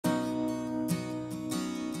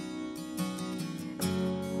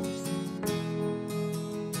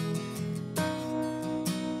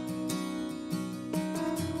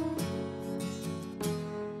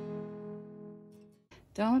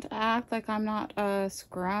Don't act like I'm not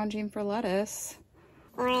scrounging for lettuce.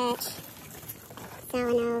 Orach,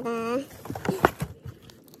 Salanova,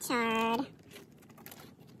 chard,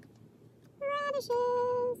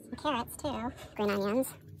 radishes, carrots too, green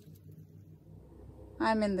onions.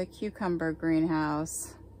 I'm in the cucumber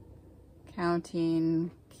greenhouse,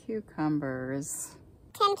 counting cucumbers.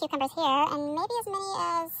 10 cucumbers here, and maybe as many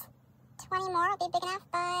as 20 more will be big enough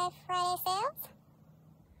by Friday sales.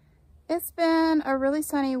 It's been a really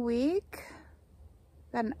sunny week.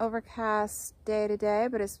 Got an overcast day today,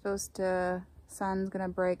 but it's supposed to, sun's gonna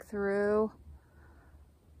break through.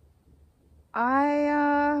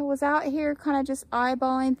 I was out here kind of just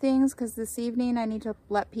eyeballing things because this evening I need to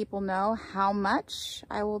let people know how much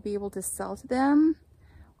I will be able to sell to them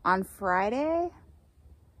on Friday.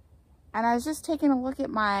 And I was just taking a look at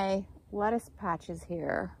my lettuce patches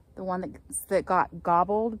here. The one that got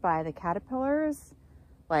gobbled by the caterpillars.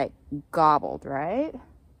 Like gobbled, right?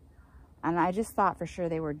 And I just thought for sure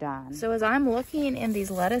they were done. So as I'm looking in these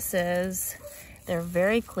lettuces, they're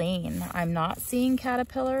very clean. I'm not seeing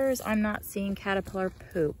caterpillars. I'm not seeing caterpillar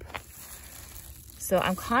poop. So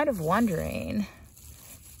I'm kind of wondering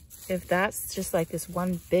if that's just like this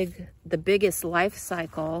the biggest life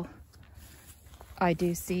cycle. I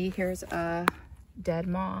do see, here's a dead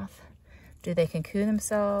moth. Do they cocoon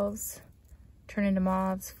themselves, turn into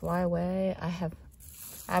moths, fly away?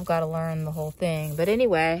 I've got to learn the whole thing. But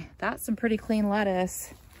anyway, that's some pretty clean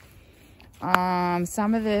lettuce.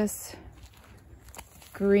 Some of this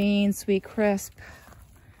Green Sweet Crisp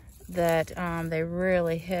that they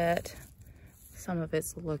really hit. Some of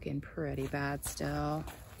it's looking pretty bad still.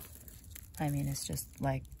 I mean, it's just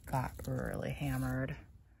like got really hammered.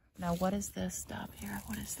 Now, what is this stuff here?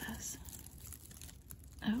 What is this?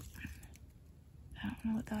 Oh, I don't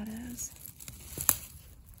know what that is.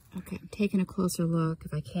 Okay, I'm taking a closer look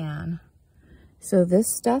if I can. So this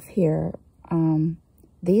stuff here,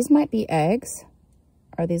 these might be eggs.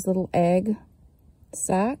 Are these little egg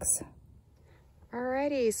sacs?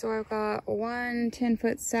 Alrighty, so I've got one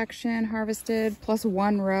 10-foot section harvested plus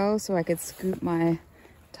one row so I could scoop my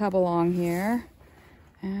tub along here.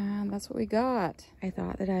 And that's what we got. I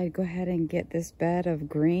thought that I'd go ahead and get this bed of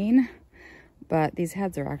green, but these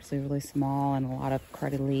heads are actually really small and a lot of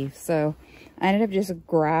cruddy leaves. So I ended up just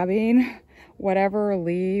grabbing whatever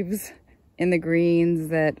leaves in the greens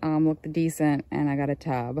that looked decent, and I got a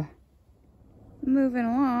tub. Moving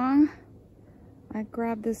along, I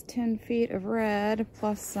grabbed this 10 feet of red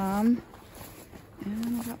plus some,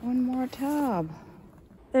 and I got one more tub.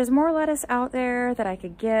 There's more lettuce out there that I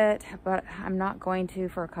could get, but I'm not going to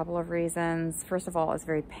for a couple of reasons. First of all, it's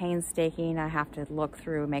very painstaking. I have to look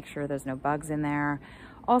through, make sure there's no bugs in there.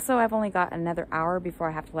 Also, I've only got another hour before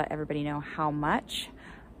I have to let everybody know how much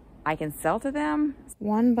I can sell to them.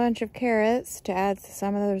 One bunch of carrots to add to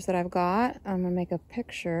some others that I've got. I'm gonna make a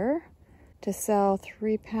picture to sell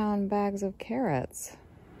 3-pound bags of carrots.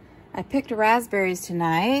 I picked raspberries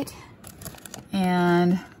tonight,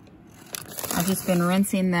 and I've just been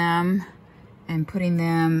rinsing them and putting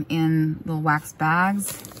them in little wax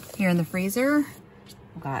bags here in the freezer.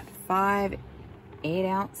 I've got 5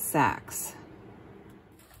 8-ounce sacks.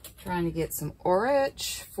 Trying to get some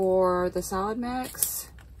orach for the salad mix.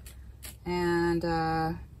 And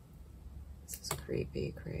this is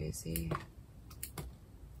creepy, crazy.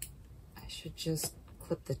 I should just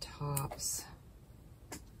clip the tops.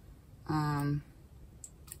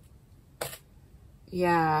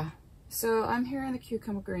 Yeah. So I'm here in the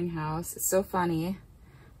cucumber greenhouse. It's so funny.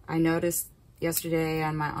 I noticed yesterday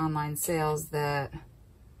on my online sales that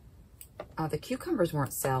the cucumbers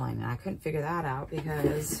weren't selling, and I couldn't figure that out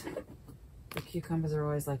because the cucumbers are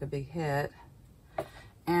always like a big hit.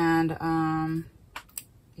 And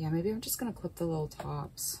yeah, maybe I'm just gonna clip the little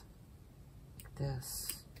tops like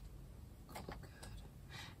this. Look good.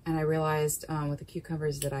 And I realized with the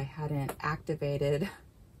cucumbers that I hadn't activated.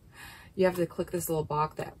 You have to click this little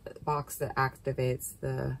box that activates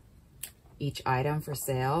each item for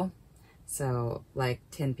sale. So like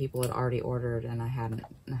 10 people had already ordered, and I hadn't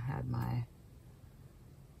had my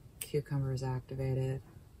cucumbers activated.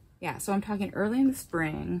 Yeah, so I'm talking early in the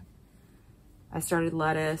spring. I started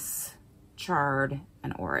lettuce, chard,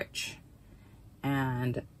 and orach,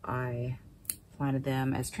 and I planted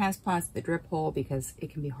them as transplants at the drip hole because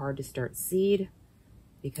it can be hard to start seed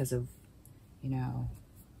because of, you know,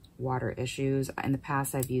 water issues. In the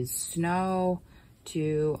past, I've used snow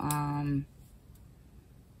to,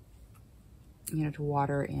 you know, to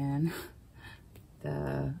water in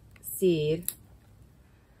the seed.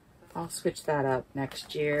 I'll switch that up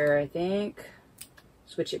next year, I think.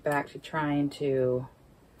 Switch it back to trying to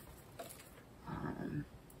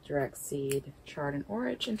direct seed chard and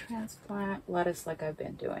orach and transplant lettuce like I've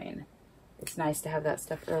been doing. It's nice to have that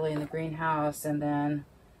stuff early in the greenhouse, and then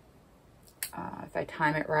if I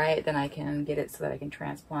time it right, then I can get it so that I can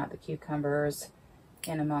transplant the cucumbers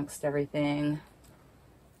in amongst everything.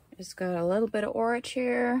 Just got a little bit of orach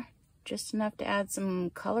here, just enough to add some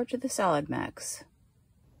color to the salad mix.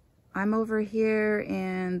 I'm over here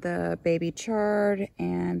in the baby chard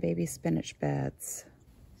and baby spinach beds.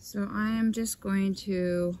 So I am just going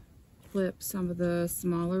to clip some of the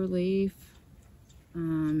smaller leaf.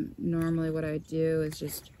 Normally what I do is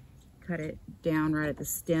just cut it down right at the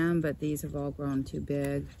stem, but these have all grown too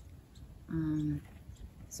big.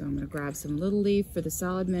 So I'm going to grab some little leaf for the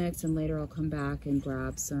salad mix, and later I'll come back and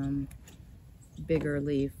grab some bigger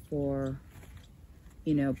leaf for,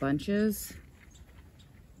 you know, bunches.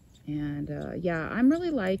 And yeah, I'm really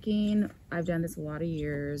liking, I've done this a lot of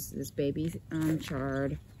years, this baby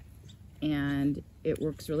chard, and it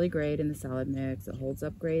works really great in the salad mix. It holds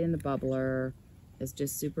up great in the bubbler. It's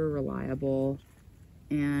just super reliable.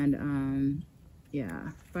 And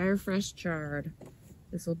yeah, fire fresh chard.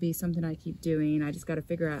 This will be something I keep doing. I just got to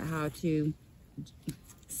figure out how to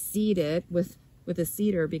seed it with a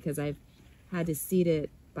seeder, because I've had to seed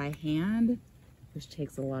it by hand, which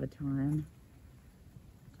takes a lot of time.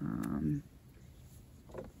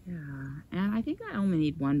 Yeah, and I think I only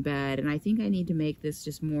need one bed, and I think I need to make this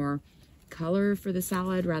just more color for the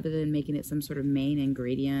salad rather than making it some sort of main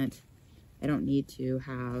ingredient. I don't need to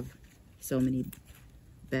have so many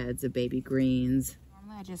beds of baby greens.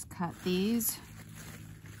 Normally I just cut these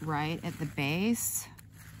right at the base,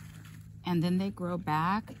 and then they grow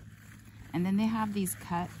back, and then they have these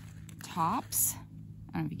cut tops.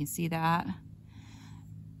 I don't know if you can see that.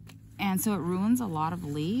 And so it ruins a lot of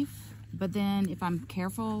leaf. But then if I'm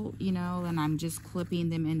careful, you know, and I'm just clipping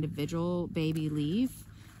them individual baby leaf,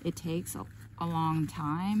 it takes a long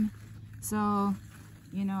time. So,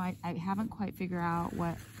 you know, I haven't quite figured out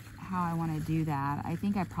how I want to do that. I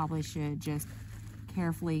think I probably should just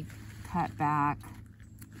carefully cut back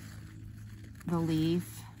the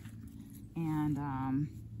leaf, and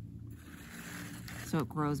so it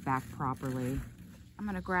grows back properly. I'm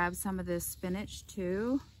gonna grab some of this spinach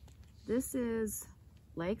too. This is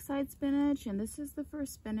Lakeside spinach, and this is the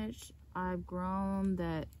first spinach I've grown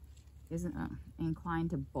that isn't inclined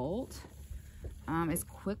to bolt as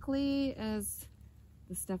quickly as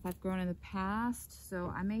the stuff I've grown in the past,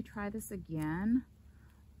 so I may try this again.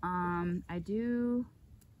 I do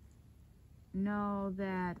know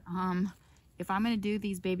that if I'm going to do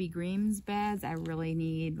these baby greens beds, I really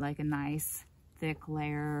need like a nice thick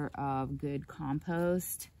layer of good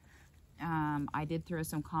compost. I did throw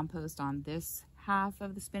some compost on this half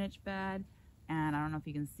of the spinach bed, and I don't know if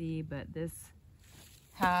you can see, but this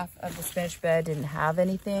half of the spinach bed didn't have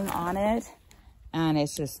anything on it, and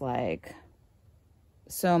it's just like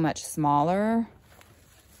so much smaller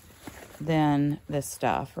than this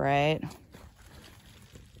stuff, right?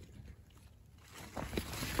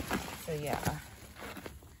 So yeah,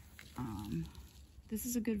 this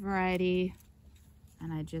is a good variety,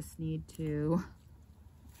 and I just need to,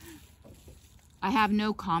 I have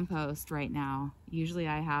no compost right now. Usually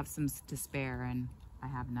I have some to spare, and I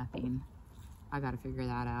have nothing. I gotta figure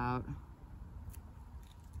that out.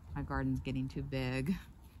 My garden's getting too big.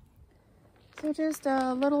 So just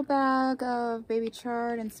a little bag of baby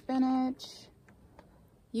chard and spinach.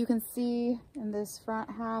 You can see in this front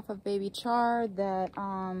half of baby chard that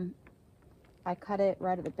I cut it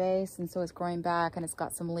right at the base, and so it's growing back, and it's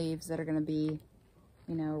got some leaves that are gonna be,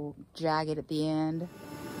 you know, jagged at the end.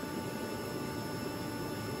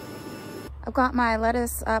 I've got my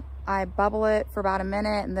lettuce up. I bubble it for about a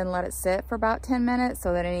minute and then let it sit for about 10 minutes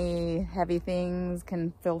so that any heavy things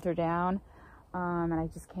can filter down. And I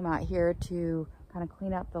just came out here to kind of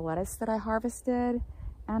clean up the lettuce that I harvested.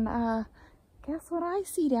 And guess what I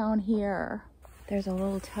see down here? There's a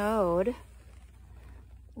little toad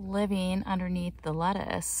living underneath the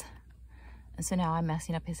lettuce. And so now I'm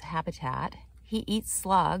messing up his habitat. He eats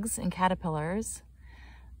slugs and caterpillars.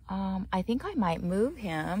 I think I might move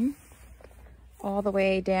him all the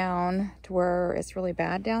way down to where it's really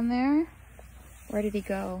bad down there. Where did he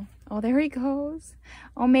go? Oh, there he goes.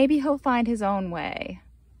 Oh, maybe he'll find his own way.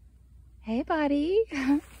 Hey, buddy.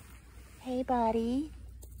 Hey, buddy.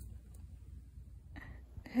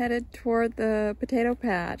 Headed toward the potato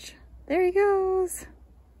patch. There he goes.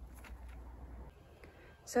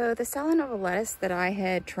 So the Salanova lettuce that I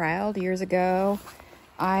had trialed years ago,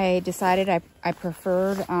 I decided I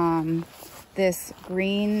preferred this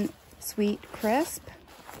Green Sweet Crisp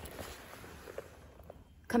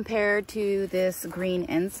compared to this green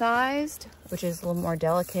Incised, which is a little more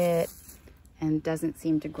delicate and doesn't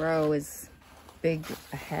seem to grow as big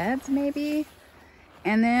heads maybe.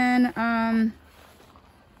 And then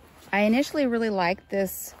I initially really liked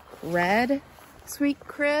this red Sweet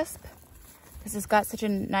Crisp because it's got such a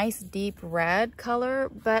nice deep red color,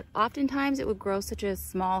 but oftentimes it would grow such a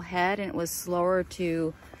small head and it was slower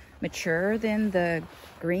to mature than the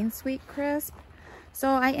Green Sweet Crisp. So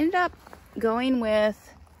I ended up going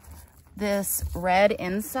with this red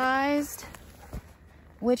Incised,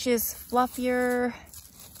 which is fluffier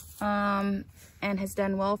and has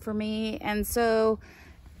done well for me. And so,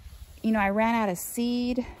 you know, I ran out of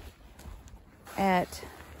seed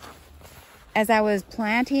as I was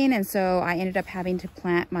planting, and so I ended up having to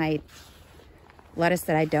plant my lettuce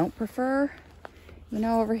that I don't prefer, you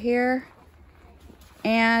know, over here.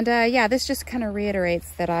 And yeah, this just kind of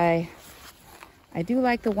reiterates that I do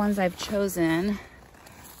like the ones I've chosen.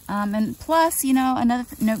 And plus, you know,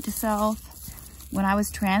 another note to self, when I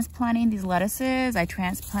was transplanting these lettuces, I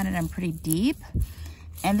transplanted them pretty deep,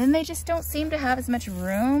 and then they just don't seem to have as much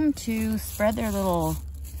room to spread their little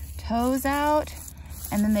toes out,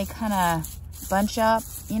 and then they kind of bunch up,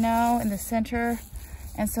 you know, in the center.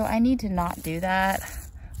 And so I need to not do that.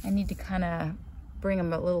 I need to kind of bring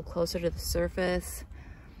them a little closer to the surface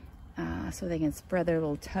so they can spread their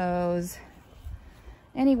little toes.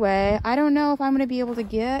 Anyway, I don't know if I'm going to be able to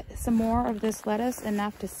get some more of this lettuce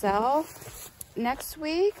enough to sell next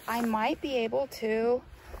week. I might be able to.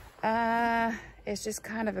 It's just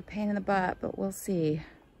kind of a pain in the butt, but we'll see.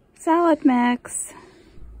 Salad mix.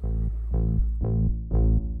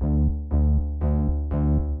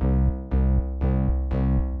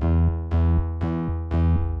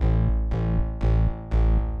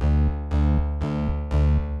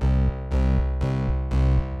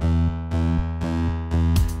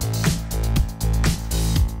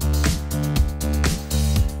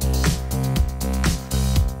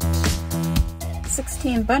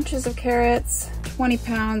 Bunches of carrots, 20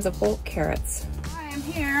 pounds of bulk carrots. I am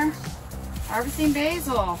here harvesting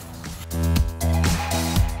basil.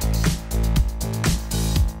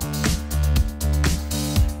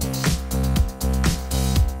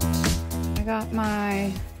 I got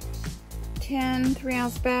my 10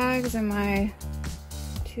 3-ounce bags and my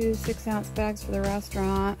 2 6-ounce bags for the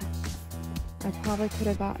restaurant. I probably could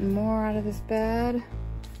have gotten more out of this bed,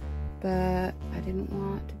 but I didn't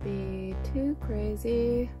want to be too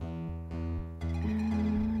crazy.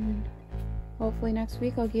 And hopefully next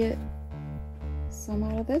week I'll get some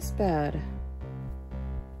out of this bed.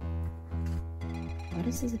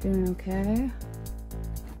 Lettuce is doing okay.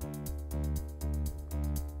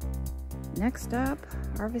 Next up,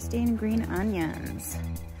 harvesting green onions.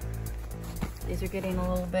 These are getting a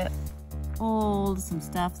little bit old, some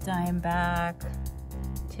stuff's dying back,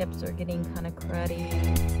 tips are getting kind of cruddy.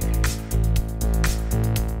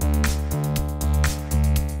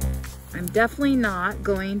 I'm definitely not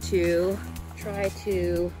going to try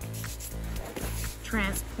to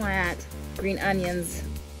transplant green onions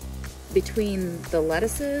between the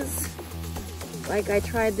lettuces like I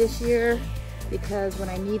tried this year, because when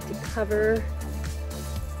I need to cover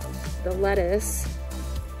the lettuce,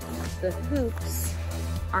 the hoops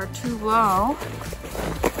are too low,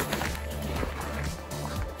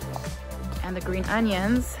 and the green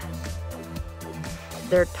onions,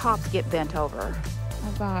 their tops get bent over.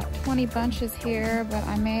 I've got 20 bunches here, but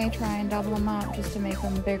I may try and double them up just to make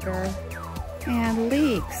them bigger. And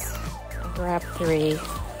leeks, I grabbed 3.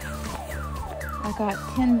 I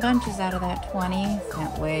got 10 bunches out of that 20.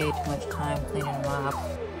 Spent way too much time cleaning them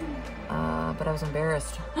up, but I was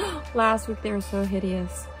embarrassed. Last week they were so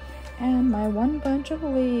hideous. And my 1 bunch of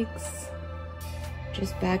leeks.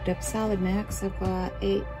 Just bagged up salad mix. I've got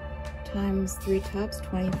 8 times 3 tubs,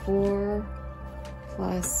 24,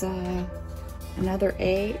 plus another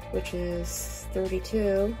 8, which is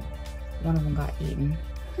 32. One of them got eaten.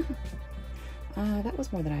 That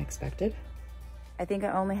was more than I expected. I think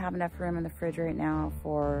I only have enough room in the fridge right now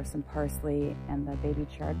for some parsley and the baby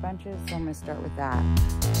chard bunches, so I'm gonna start with that.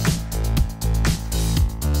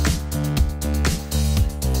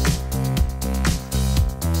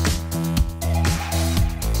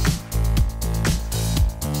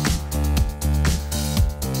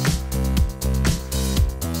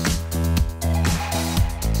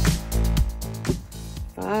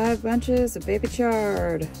 5 bunches of baby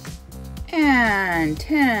chard and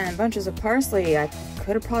 10 bunches of parsley. I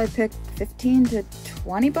could have probably picked 15 to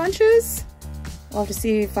 20 bunches. We'll have to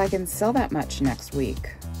see if I can sell that much next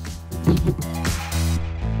week.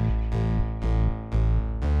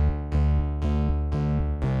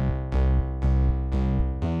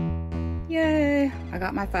 Yay, I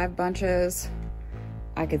got my 5 bunches.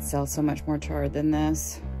 I could sell so much more chard than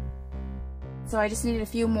this. So I just needed a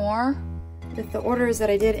few more. With the orders that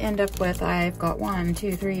I did end up with, I've got 1,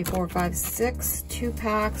 2, 3, 4, 5, 6, 2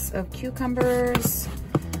 packs of cucumbers,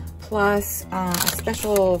 plus a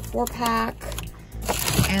special 4-pack,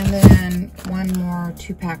 and then 1 more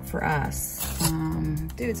 2-pack for us.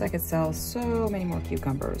 Dudes, I could sell so many more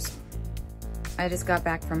cucumbers. I just got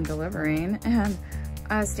back from delivering, and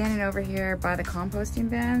I was standing over here by the composting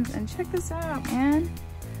bins, and check this out, man.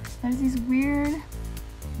 There's these weird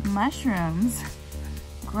mushrooms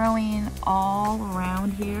growing all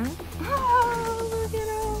around here. Oh, look at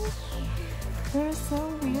them. They're so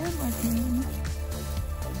weird looking.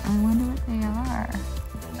 I wonder what they are.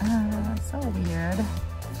 Oh, so weird.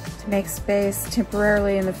 To make space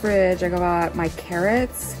temporarily in the fridge, I got my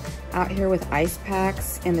carrots out here with ice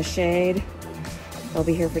packs in the shade. They'll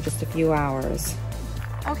be here for just a few hours.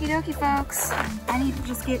 Okie dokie, folks. I need to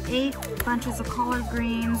just get 8 bunches of collard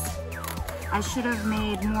greens. I should have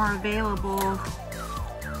made more available.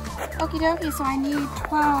 Okie dokie, so I need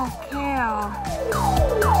 12 kale.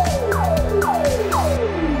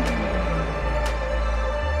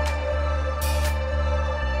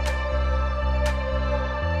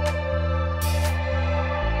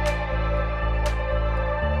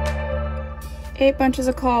 8 bunches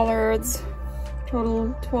of collards,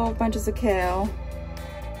 total 12 bunches of kale,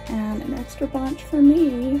 and an extra bunch for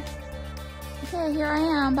me. Okay, here I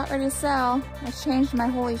am, about ready to sell. I changed my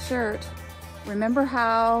holy shirt. Remember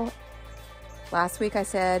how last week I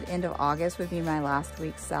said end of August would be my last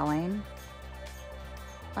week selling?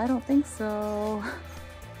 I don't think so.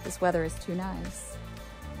 This weather is too nice.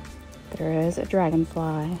 There is a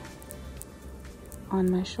dragonfly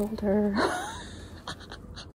on my shoulder.